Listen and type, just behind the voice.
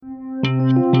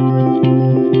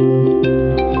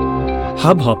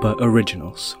Hubhopper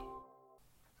Originals.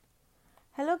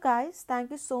 Hello guys,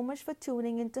 thank you so much for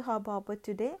tuning into Hubhopper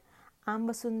today. I'm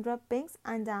Basundra Pinks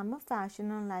and I'm a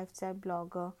fashion and lifestyle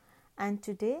blogger. And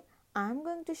today I'm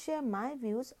going to share my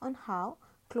views on how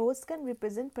clothes can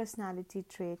represent personality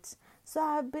traits. So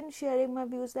I have been sharing my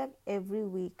views like every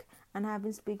week and I have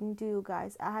been speaking to you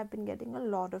guys. I have been getting a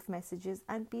lot of messages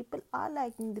and people are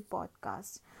liking the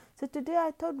podcast. So today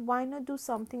I thought why not do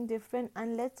something different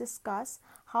and let's discuss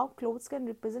how clothes can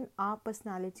represent our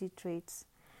personality traits.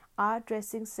 Our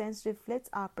dressing sense reflects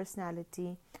our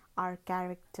personality, our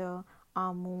character,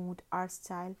 our mood, our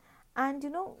style, and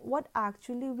what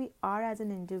actually we are as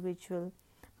an individual.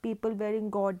 People wearing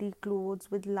gaudy clothes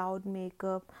with loud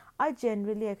makeup are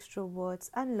generally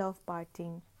extroverts and love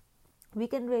partying. We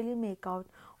can really make out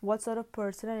what sort of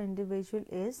person an individual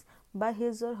is by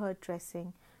his or her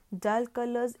dressing. Dull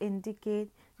colors indicate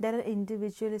that an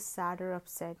individual is sad or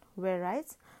upset,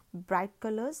 whereas bright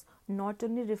colors not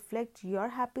only reflect your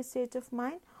happy state of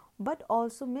mind but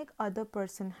also make other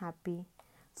person happy.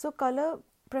 So color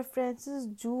preferences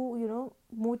do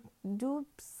mood do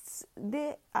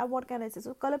they what can I say,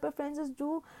 so color preferences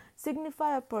do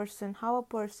signify a person, how a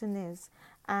person is,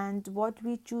 and what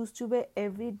we choose to wear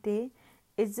every day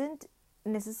isn't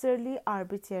necessarily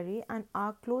arbitrary, and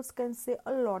our clothes can say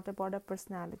a lot about our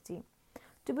personality.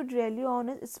 To be really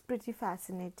honest, it's pretty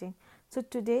fascinating. So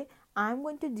today I'm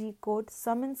going to decode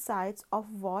some insights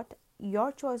of what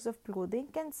your choice of clothing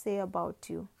can say about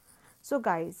you. So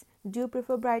guys, do you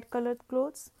prefer bright colored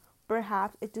clothes?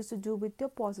 Perhaps it is to do with your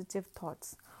positive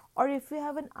thoughts. Or if you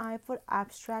have an eye for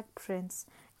abstract prints,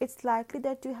 it's likely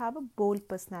that you have a bold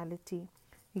personality.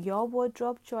 Your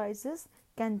wardrobe choices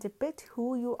can depict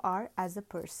who you are as a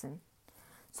person.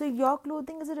 So, your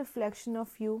clothing is a reflection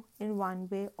of you in one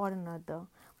way or another,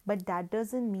 but that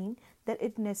doesn't mean that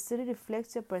it necessarily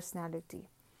reflects your personality.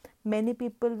 Many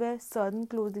people wear certain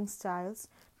clothing styles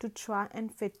to try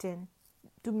and fit in,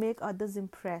 to make others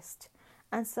impressed,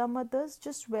 and some others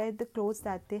just wear the clothes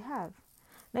that they have.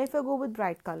 Now, if I go with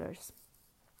bright colors,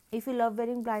 if you love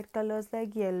wearing bright colors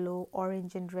like yellow,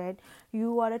 orange, and red,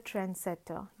 you are a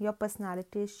trendsetter. Your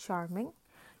personality is charming.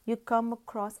 You come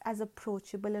across as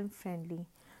approachable and friendly.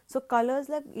 So, colors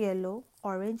like yellow,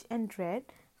 orange, and red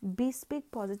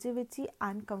bespeak positivity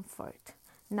and comfort.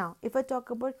 Now, if I talk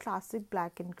about classic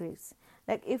black and grays,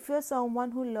 like if you're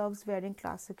someone who loves wearing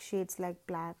classic shades like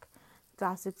black,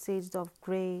 classic shades of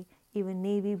gray, even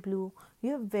navy blue,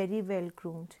 you're very well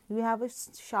groomed. You have a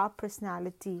sharp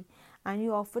personality and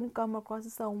you often come across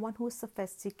as someone who's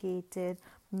sophisticated,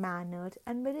 mannered,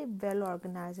 and very well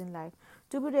organized in life.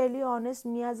 To be really honest,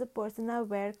 me as a person, I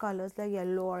wear colors like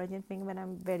yellow, orange, and pink when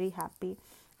I'm very happy,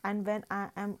 and when I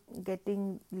am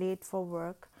getting late for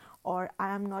work or I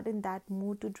am not in that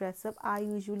mood to dress up, I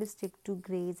usually stick to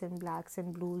grays and blacks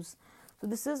and blues. So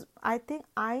this is, I think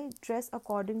I dress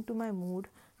according to my mood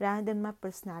rather than my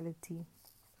personality.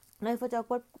 Now, if I talk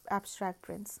about abstract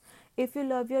prints, if you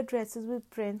love your dresses with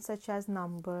prints such as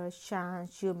numbers,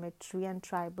 chants, geometry, and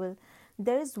tribal,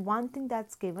 there is one thing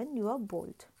that's given: you are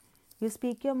bold. You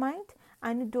speak your mind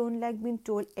and you don't like being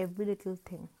told every little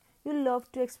thing. You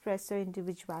love to express your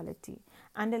individuality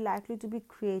and are likely to be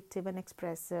creative and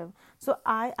expressive. So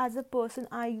I, as a person,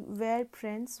 I wear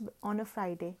prints on a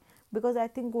Friday because I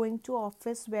think going to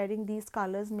office wearing these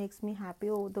colors makes me happy.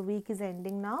 Oh, the week is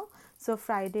ending now, so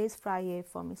Friday is Friday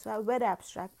for me. So I wear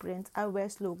abstract prints, I wear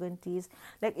slogan tees.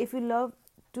 Like if you love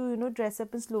to dress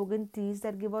up in slogan tees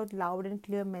that give out loud and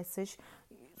clear message,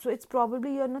 so it's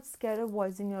probably you're not scared of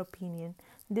voicing your opinion.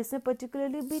 This may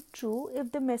particularly be true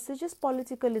if the message is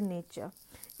political in nature.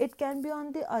 It can be,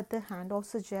 on the other hand, or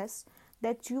suggest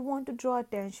that you want to draw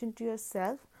attention to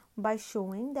yourself by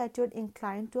showing that you're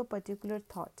inclined to a particular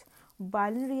thought,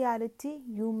 while in reality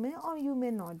you may or you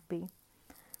may not be.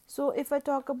 So if I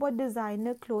talk about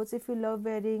designer clothes, if you love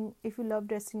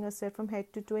dressing yourself from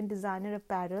head to toe in designer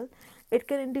apparel, it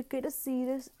can indicate a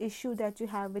serious issue that you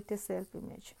have with your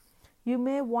self-image. You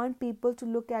may want people to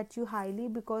look at you highly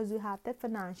because you have that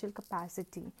financial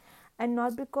capacity and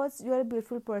not because you are a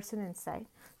beautiful person inside.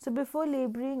 So before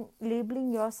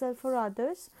labeling yourself for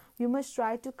others, you must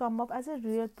try to come up as a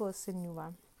real person you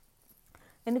are.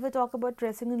 And if I talk about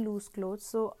dressing in loose clothes,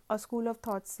 so a school of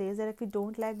thought says that if you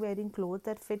don't like wearing clothes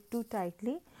that fit too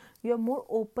tightly, you are more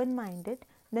open minded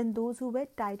than those who wear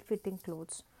tight fitting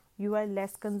clothes. You are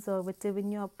less conservative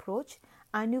in your approach,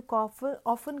 and you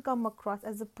often come across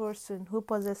as a person who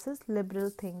possesses liberal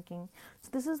thinking. So,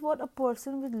 this is what a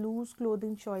person with loose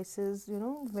clothing choices,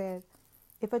 wear.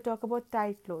 If I talk about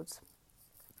tight clothes,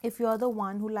 If you're the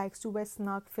one who likes to wear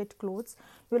snug fit clothes,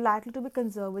 you're likely to be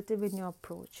conservative in your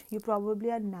approach. You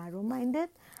probably are narrow minded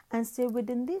and stay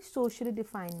within the socially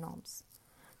defined norms.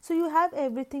 So you have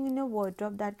everything in your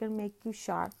wardrobe that can make you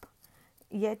sharp,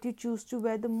 yet you choose to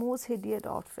wear the most hideous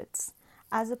outfits.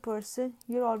 As a person,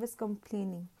 you're always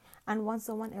complaining and want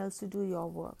someone else to do your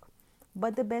work.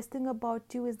 But the best thing about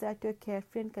you is that you're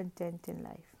carefree and content in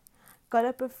life.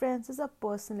 Color preferences are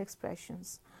personal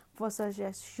expressions for such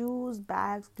as shoes,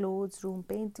 bags, clothes, room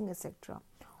painting, etc.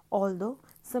 Although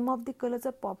some of the colors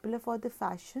are popular for the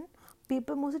fashion,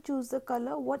 people mostly choose the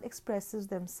color what expresses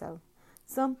themselves.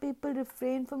 Some people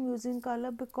refrain from using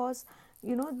color because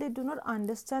they do not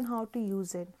understand how to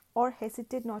use it or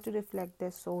hesitate not to reflect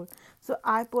their soul. So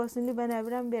I personally,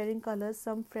 whenever I'm wearing colors,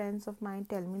 some friends of mine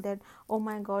tell me that, oh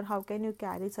my god, how can you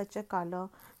carry such a color?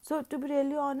 So to be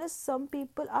really honest, some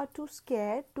people are too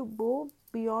scared to go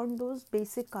beyond those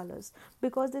basic colors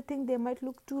because they think they might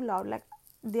look too loud. Like,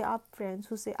 there are friends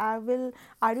who say, are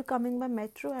you coming by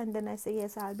metro? And then I say,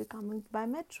 yes, I'll be coming by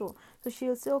metro. So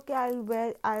she'll say, okay,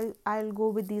 I'll go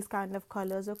with these kind of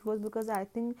colors or clothes, because I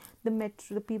think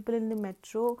the people in the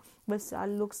metro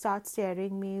will start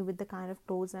staring me with the kind of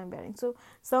clothes I'm wearing. So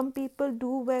some people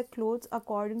do wear clothes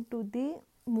according to the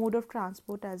mode of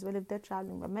transport as well, if they're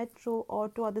traveling by metro or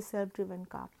to other self-driven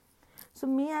car. So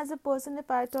me as a person, if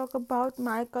I talk about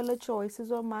my color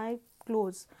choices or my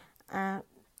clothes, uh,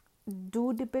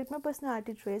 do depict my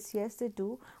personality traits, yes they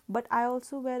do, but I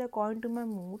also wear according to my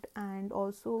mood and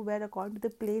also wear according to the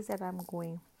place that I'm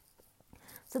going.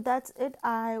 So that's it,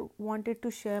 I wanted to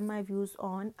share my views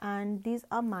on, and these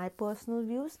are my personal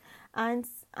views, and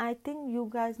I think you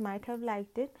guys might have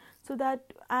liked it, so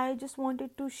that I just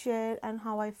wanted to share and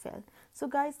how I felt. So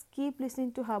guys, keep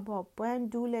listening to Hubhopper and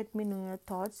do let me know your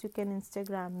thoughts. You can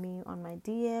Instagram me on my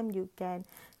DM, you can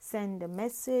send a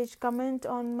message, comment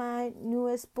on my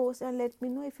newest post, and let me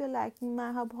know if you're liking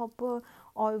my Hubhopper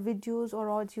or videos or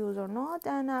audios or not,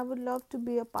 and I would love to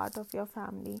be a part of your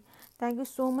family. Thank you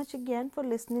so much again for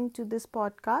listening to this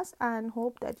podcast, and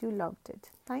hope that you loved it.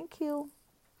 Thank you.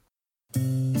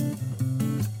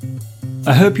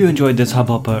 I hope you enjoyed this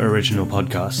Hubhopper original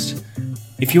podcast.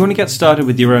 If you want to get started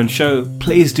with your own show,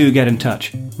 please do get in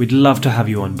touch. We'd love to have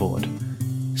you on board.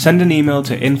 Send an email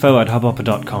to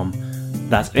info@hubhopper.com.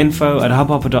 That's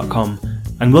info@hubhopper.com,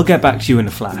 and we'll get back to you in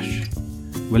a flash.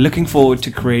 We're looking forward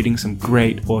to creating some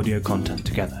great audio content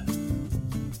together.